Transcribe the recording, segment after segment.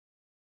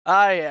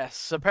Ah,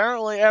 yes.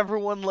 Apparently,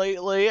 everyone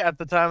lately, at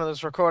the time of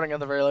this recording at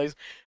the very least,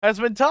 has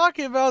been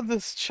talking about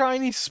this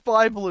Chinese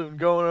spy balloon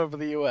going over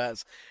the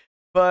US.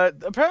 But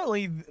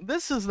apparently,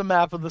 this is the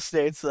map of the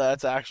states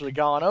that's actually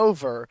gone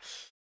over.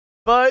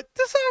 But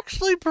this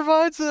actually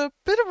provides a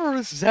bit of a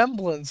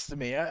resemblance to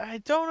me. I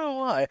don't know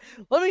why.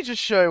 Let me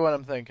just show you what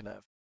I'm thinking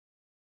of.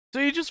 So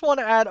you just want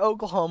to add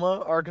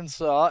Oklahoma,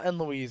 Arkansas, and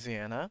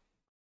Louisiana.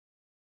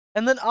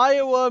 And then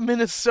Iowa,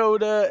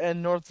 Minnesota,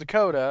 and North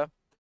Dakota.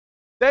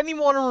 Then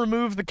you want to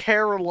remove the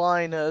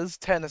Carolinas,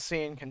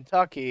 Tennessee, and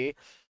Kentucky.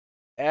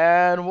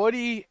 And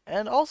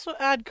and also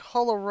add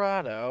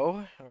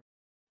Colorado.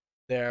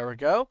 There we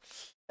go.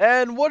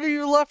 And what are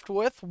you left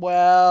with?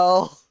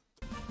 Well,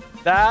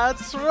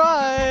 that's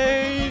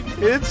right.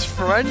 It's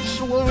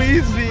French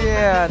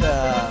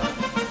Louisiana.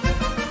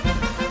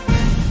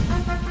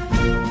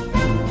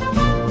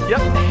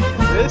 Yep,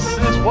 this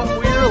is what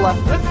we're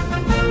left with.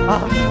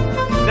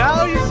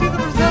 Now you see the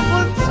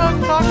resemblance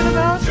I'm talking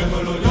about?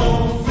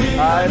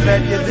 I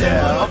bet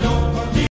you do.